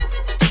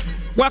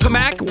Welcome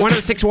back.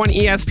 106.1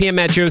 ESPN.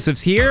 Matt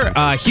Josephs here.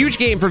 Huge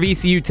game for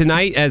VCU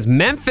tonight as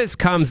Memphis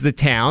comes to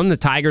town. The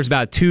Tigers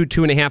about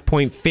 2.5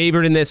 point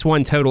favorite in this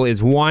one. Total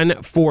is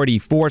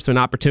 144. So an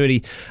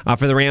opportunity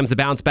for the Rams to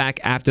bounce back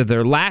after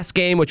their last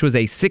game, which was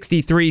a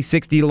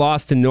 63-60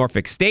 loss to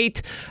Norfolk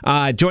State.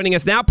 Joining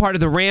us now, part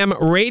of the Ram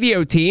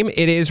radio team,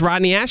 it is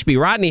Rodney Ashby.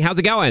 Rodney, how's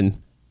it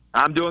going?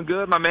 I'm doing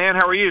good, my man.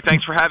 How are you?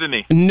 Thanks for having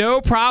me. No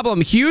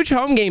problem. Huge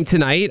home game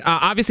tonight.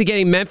 Obviously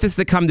getting Memphis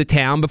to come to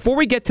town. Before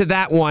we get to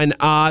that one,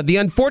 the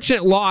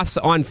unfortunate loss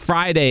on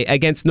Friday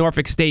against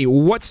Norfolk State,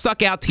 what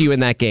stuck out to you in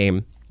that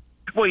game?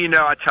 Well,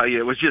 I tell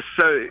you,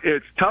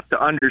 it's tough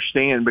to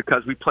understand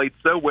because we played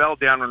so well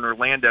down in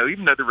Orlando.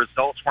 Even though the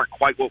results weren't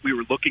quite what we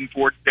were looking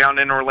for down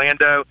in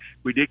Orlando,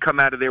 we did come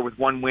out of there with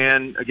one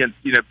win against,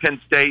 Penn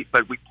State,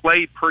 but we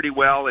played pretty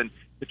well, and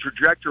the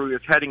trajectory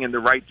was heading in the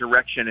right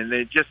direction, and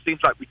it just seems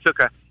like we took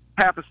a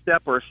half a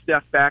step or a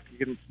step back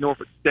against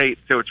Norfolk State,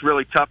 so it's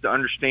really tough to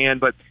understand.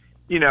 But,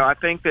 I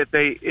think that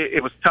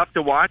it was tough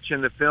to watch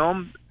in the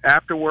film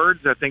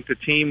afterwards. I think the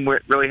team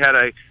really had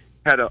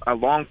a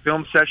long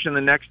film session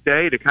the next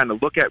day to kind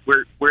of look at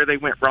where they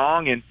went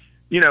wrong and,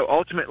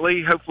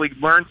 ultimately hopefully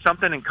learn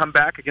something and come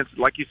back against,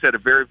 like you said, a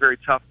very, very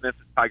tough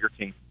Memphis Tiger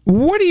team.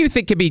 What do you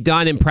think can be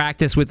done in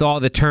practice with all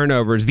the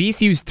turnovers?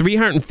 VCU's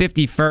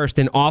 351st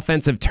in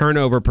offensive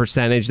turnover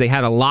percentage. They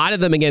had a lot of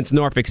them against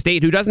Norfolk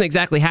State, who doesn't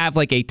exactly have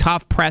like a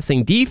tough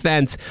pressing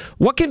defense.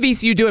 What can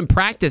VCU do in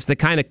practice to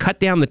kind of cut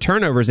down the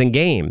turnovers in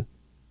game?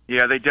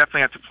 Yeah, they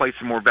definitely have to place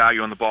some more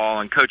value on the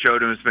ball, and Coach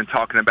Odom has been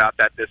talking about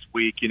that this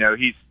week.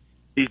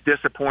 He's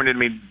disappointed. I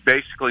mean,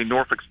 basically,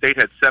 Norfolk State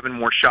had 7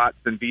 more shots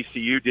than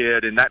VCU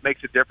did, and that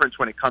makes a difference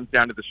when it comes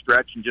down to the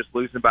stretch and just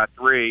losing by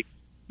 3.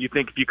 You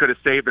think if you could have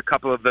saved a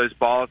couple of those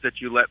balls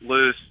that you let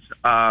loose,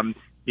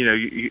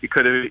 it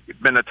could have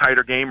been a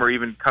tighter game or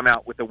even come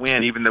out with a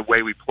win, even the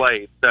way we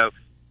played. So,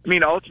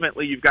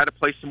 ultimately, you've got to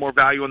place some more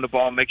value on the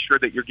ball, make sure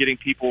that you're getting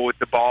people with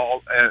the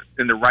ball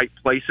in the right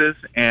places,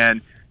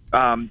 and,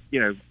 so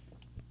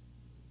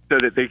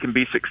that they can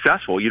be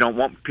successful. You don't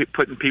want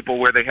putting people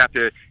where they have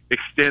to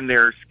extend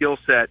their skill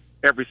set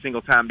every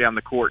single time down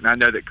the court, and I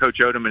know that Coach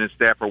Odom and his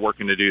staff are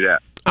working to do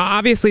that.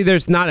 Obviously,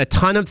 there's not a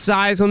ton of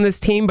size on this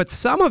team, but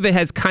some of it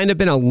has kind of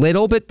been a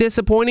little bit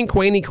disappointing.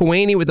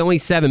 Kwaney with only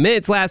 7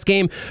 minutes last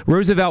game.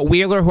 Roosevelt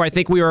Wheeler, who I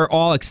think we were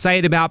all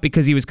excited about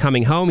because he was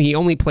coming home, he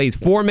only plays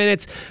 4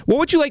 minutes. What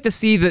would you like to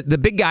see the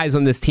big guys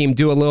on this team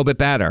do a little bit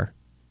better?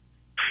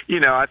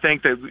 I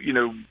think that,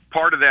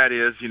 part of that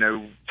is,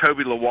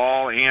 Toby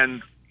Lawal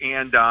and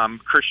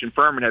Christian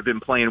Furman have been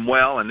playing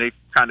well, and they've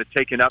kind of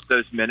taken up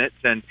those minutes.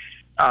 And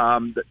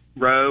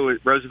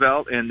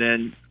Roosevelt and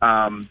then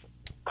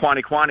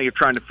Kwani are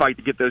trying to fight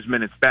to get those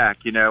minutes back.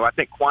 I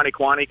think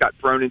Kwani got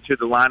thrown into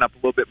the lineup a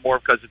little bit more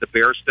because of the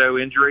Bairstow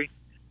injury.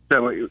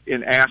 So,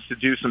 and asked to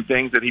do some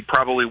things that he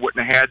probably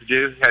wouldn't have had to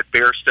do. Had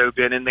Bairstow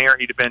been in there,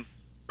 he'd have been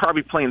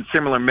probably playing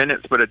similar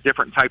minutes, but a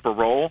different type of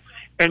role.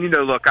 And,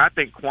 look, I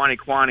think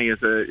Kwani is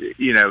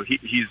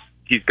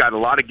he's got a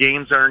lot of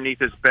games underneath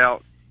his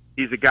belt.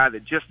 He's a guy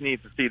that just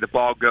needs to see the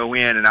ball go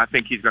in, and I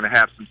think he's going to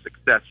have some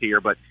success here.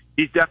 But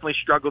he's definitely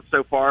struggled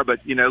so far. But,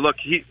 look,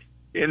 he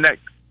in that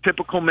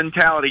typical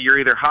mentality, you're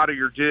either hot or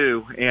you're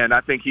due, and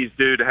I think he's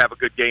due to have a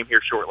good game here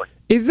shortly.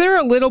 Is there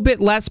a little bit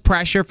less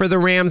pressure for the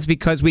Rams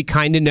because we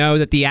kind of know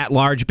that the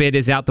at-large bid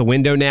is out the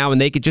window now and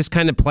they could just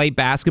kind of play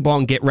basketball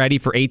and get ready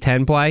for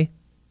A-10 play?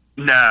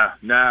 No,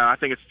 I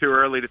think it's too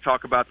early to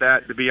talk about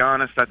that, to be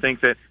honest. I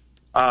think that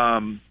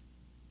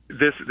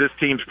this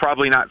team's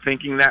probably not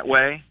thinking that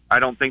way. I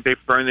don't think they've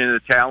thrown in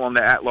the towel on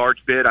the at-large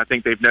bid. I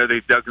think they've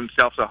dug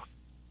themselves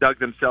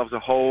a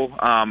hole,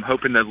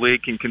 hoping the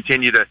league can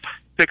continue to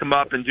pick them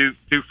up and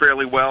do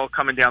fairly well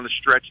coming down the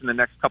stretch in the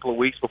next couple of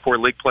weeks before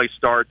league play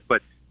starts.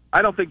 But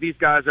I don't think these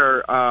guys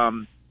are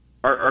going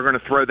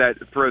to throw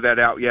that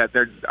out yet.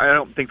 I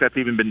don't think that's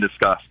even been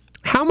discussed.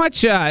 How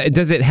much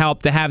does it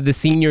help to have the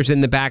seniors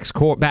in the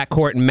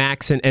backcourt,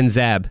 Max and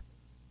Zeb?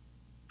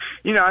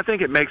 I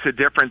think it makes a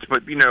difference,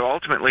 but,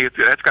 ultimately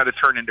that's got to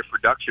turn into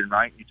production,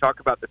 right? You talk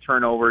about the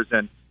turnovers,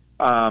 and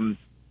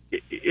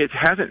it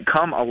hasn't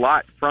come a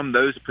lot from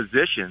those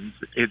positions.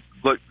 If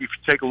you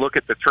take a look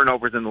at the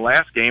turnovers in the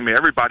last game,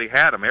 everybody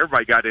had them.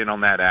 Everybody got in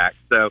on that act.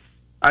 So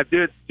I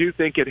do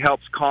think it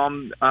helps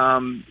calm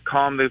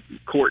the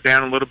court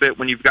down a little bit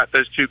when you've got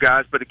those two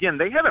guys. But, again,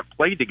 they haven't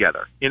played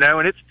together,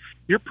 and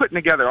you're putting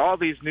together all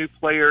these new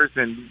players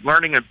and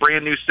learning a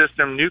brand-new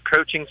system, new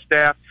coaching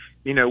staff.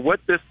 What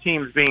this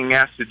team's being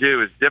asked to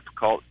do is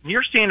difficult.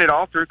 You're seeing it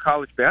all through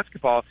college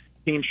basketball,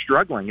 teams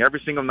struggling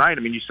every single night.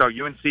 I mean, you saw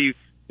UNC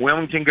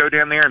Wilmington go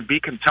down there and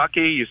beat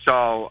Kentucky. You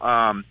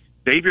saw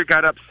Xavier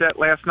got upset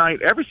last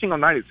night. Every single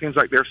night it seems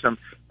like there's some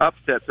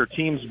upsets or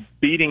teams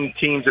beating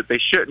teams that they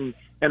shouldn't,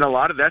 and a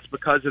lot of that's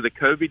because of the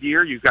COVID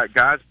year. You've got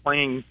guys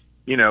playing,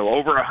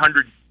 over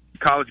 100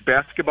 college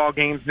basketball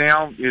games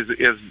now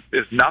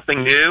is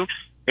nothing new.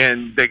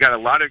 And they got a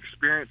lot of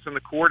experience on the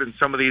court and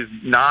some of these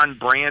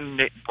non-brand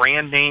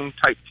name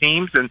type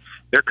teams, and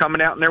they're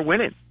coming out and they're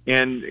winning.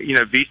 And,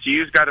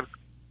 VCU's got to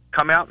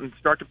come out and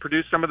start to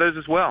produce some of those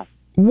as well.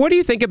 What do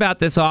you think about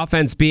this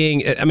offense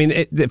being,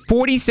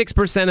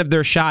 46% of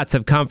their shots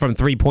have come from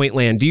three-point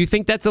land. Do you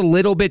think that's a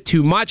little bit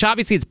too much?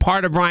 Obviously, it's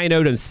part of Ryan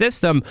Odom's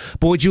system,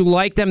 but would you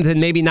like them to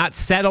maybe not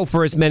settle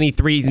for as many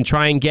threes and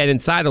try and get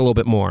inside a little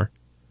bit more?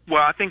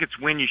 Well, I think it's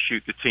when you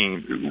shoot the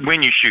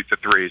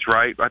threes,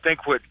 right? I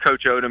think what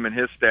Coach Odom and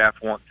his staff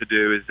want to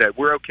do is that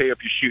we're okay if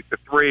you shoot the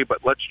three, but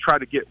let's try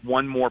to get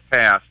one more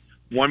pass,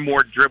 one more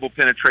dribble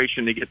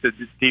penetration to get the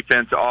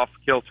defense off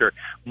kilter,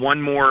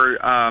 one more,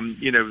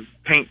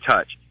 paint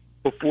touch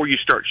before you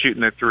start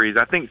shooting the threes.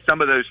 I think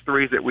some of those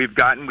threes that we've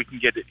gotten, we can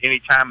get at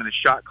any time in the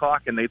shot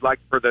clock, and they'd like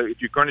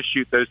if you're going to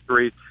shoot those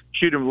threes,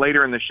 shoot them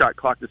later in the shot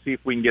clock to see if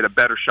we can get a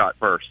better shot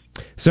first.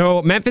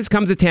 So Memphis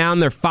comes to town.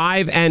 They're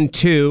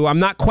 5-2. I'm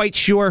not quite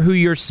sure who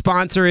your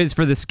sponsor is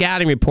for the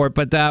scouting report,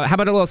 but how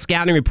about a little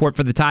scouting report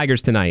for the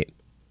Tigers tonight?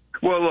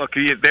 Well, look,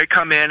 they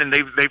come in and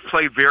they've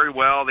played very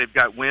well. They've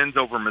got wins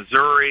over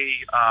Missouri.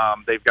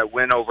 They've got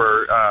win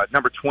over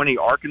number 20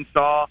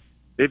 Arkansas.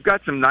 They've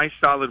got some nice,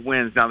 solid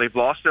wins. Now, they've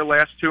lost their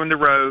last two in the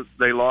road.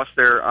 They lost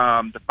their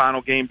the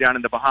final game down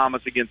in the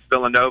Bahamas against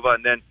Villanova,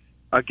 and then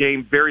a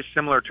game very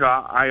similar to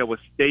our Iowa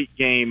State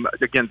game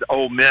against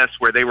Ole Miss,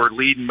 where they were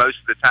leading most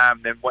of the time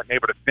and then wasn't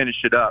able to finish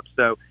it up.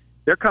 So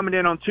they're coming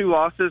in on 2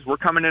 losses. We're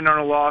coming in on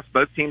a loss.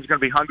 Both teams are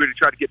going to be hungry to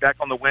try to get back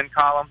on the win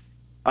column.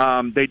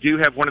 They do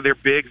have one of their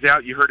bigs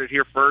out. You heard it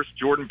here first.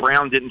 Jordan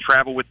Brown didn't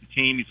travel with the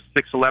team. He's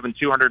a 6'11",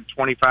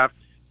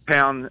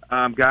 225-pound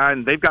guy,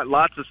 and they've got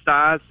lots of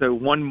size. So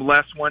one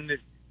less one,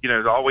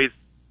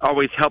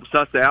 always helps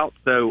us out.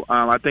 So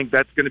I think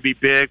that's going to be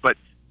big. But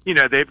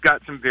they've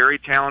got some very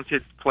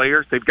talented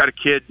players. They've got a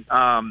kid,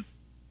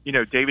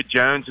 David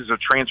Jones, who's a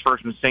transfer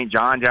from St.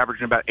 John's,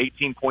 averaging about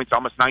 18 points,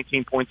 almost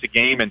 19 points a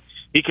game, and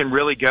he can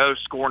really go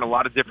score in a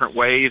lot of different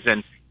ways.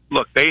 And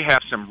look, they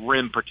have some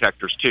rim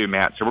protectors too,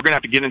 Matt. So we're going to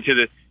have to get into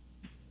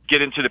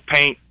the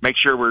paint, make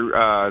sure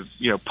we're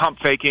pump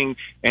faking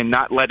and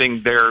not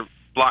letting their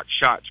block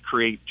shots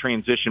create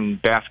transition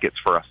baskets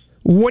for us.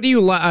 What do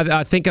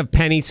you think of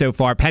Penny so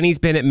far? Penny's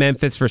been at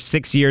Memphis for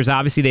 6 years.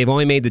 Obviously, they've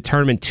only made the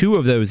tournament 2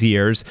 of those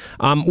years.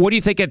 What do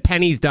you think of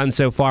Penny's done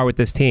so far with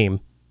this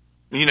team?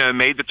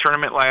 Made the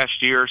tournament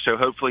last year, so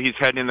hopefully he's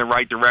heading in the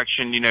right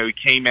direction. He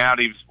came out.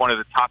 He was one of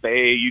the top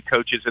AAU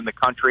coaches in the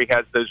country,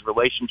 has those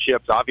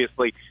relationships.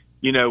 Obviously,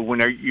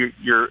 when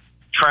you're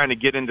trying to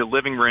get into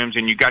living rooms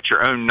and you got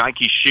your own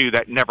Nike shoe,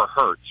 that never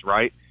hurts,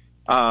 right?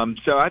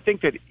 So I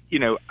think that,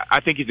 I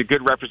think he's a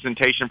good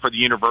representation for the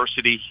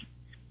university.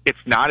 It's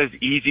not as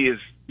easy as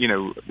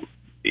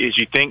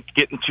you think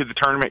getting to the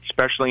tournament,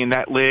 especially in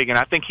that league. And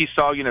I think he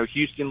saw,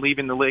 Houston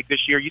leaving the league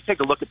this year. You take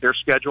a look at their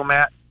schedule,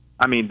 Matt.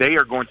 I mean, they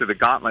are going through the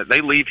gauntlet.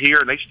 They leave here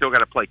and they still got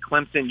to play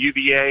Clemson,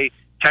 UVA,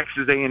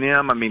 Texas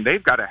A&M. I mean,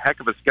 they've got a heck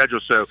of a schedule.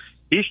 So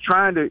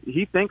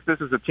he thinks this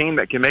is a team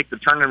that can make the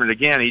tournament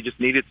again. He just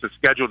needed to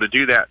schedule to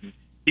do that. And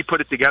he put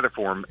it together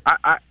for him.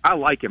 I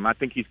like him. I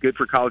think he's good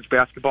for college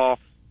basketball.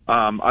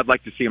 I'd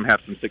like to see him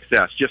have some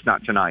success, just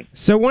not tonight.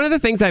 So one of the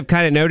things I've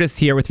kind of noticed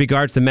here with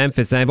regards to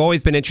Memphis, and I've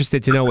always been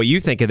interested to know what you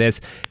think of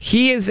this,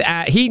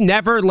 he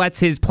never lets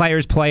his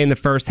players play in the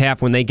first half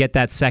when they get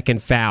that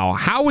second foul.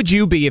 How would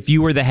you be if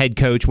you were the head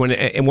coach when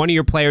one of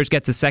your players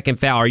gets a second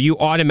foul? Are you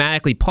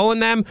automatically pulling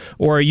them,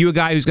 or are you a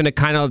guy who's going to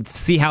kind of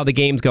see how the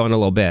game's going a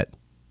little bit?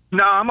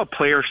 No, I'm a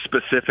player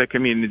specific. I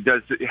mean,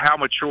 how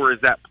mature is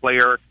that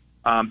player?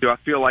 Do I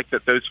feel like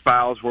that those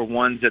fouls were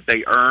ones that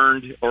they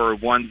earned or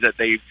ones that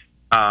they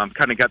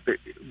kind of got the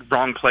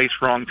wrong place,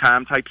 wrong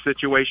time type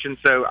situation?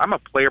 So I'm a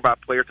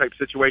player-by-player type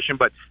situation,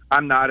 but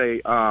I'm not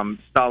a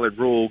solid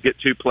rule, get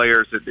 2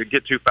 players,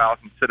 get 2 fouls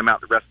and sit them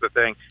out the rest of the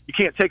thing. You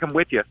can't take them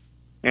with you.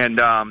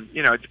 And,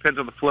 it depends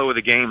on the flow of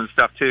the game and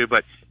stuff too.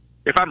 But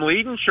if I'm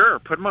leading, sure,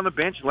 put them on the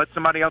bench and let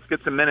somebody else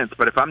get some minutes.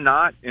 But if I'm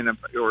not,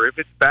 or if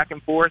it's back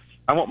and forth,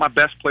 I want my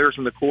best players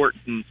on the court,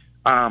 and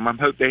I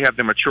hope they have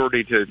the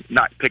maturity to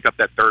not pick up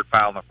that 3rd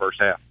foul in the first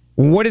half.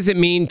 What does it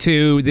mean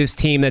to this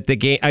team that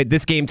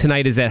this game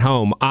tonight is at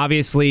home?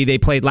 Obviously, they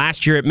played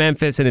last year at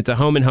Memphis, and it's a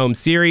home-and-home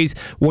series.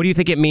 What do you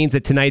think it means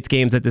that tonight's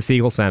game's at the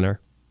Siegel Center?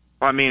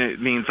 Well, I mean,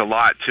 it means a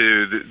lot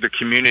to the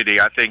community.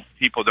 I think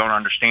people don't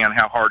understand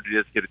how hard it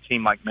is to get a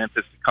team like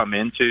Memphis to come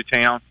into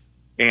town,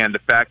 and the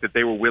fact that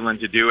they were willing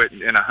to do it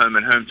in a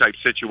home-and-home type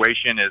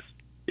situation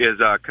is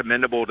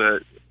commendable to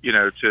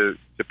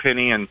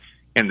Penny and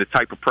the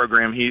type of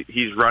program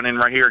he's running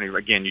right here. And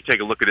again, you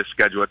take a look at his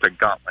schedule; it's a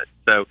gauntlet.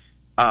 So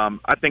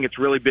I think it's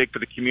really big for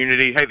the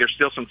community. Hey, there's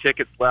still some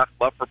tickets left.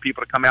 Love for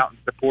people to come out and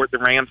support the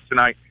Rams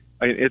tonight.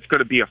 It's going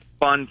to be a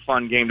fun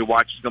game to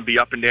watch. It's going to be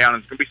up and down.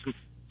 It's going to be some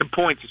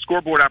points. The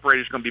scoreboard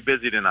operator is going to be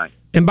busy tonight.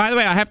 And by the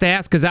way, I have to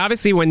ask, because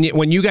obviously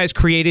when you guys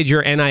created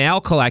your NIL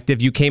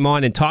collective, you came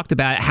on and talked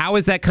about it. How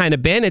has that kind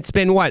of been? It's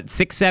been, what,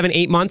 6, 7,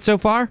 8 months so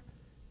far?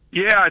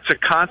 Yeah, it's a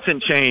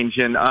constant change,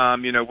 and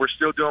we're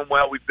still doing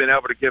well. We've been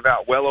able to give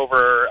out well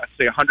over, I'd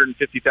say, $150,000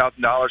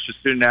 to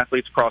student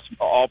athletes across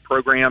all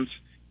programs.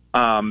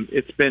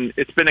 It's been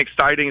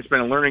exciting. It's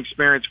been a learning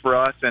experience for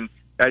us, and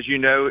as you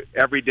know,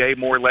 every day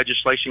more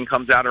legislation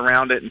comes out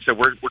around it, and so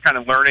we're kind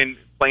of learning,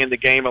 playing the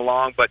game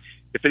along. But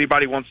if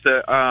anybody wants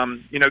to,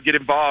 get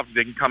involved,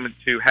 they can come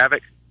to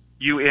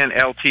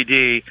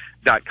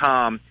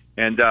HavocUNLTD.com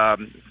and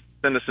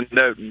send us a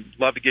note, and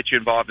love to get you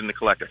involved in the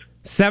collective.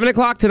 7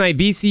 o'clock tonight,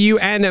 VCU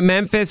and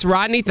Memphis.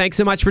 Rodney, thanks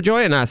so much for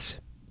joining us.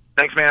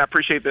 Thanks, man. I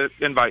appreciate the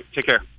invite. Take care.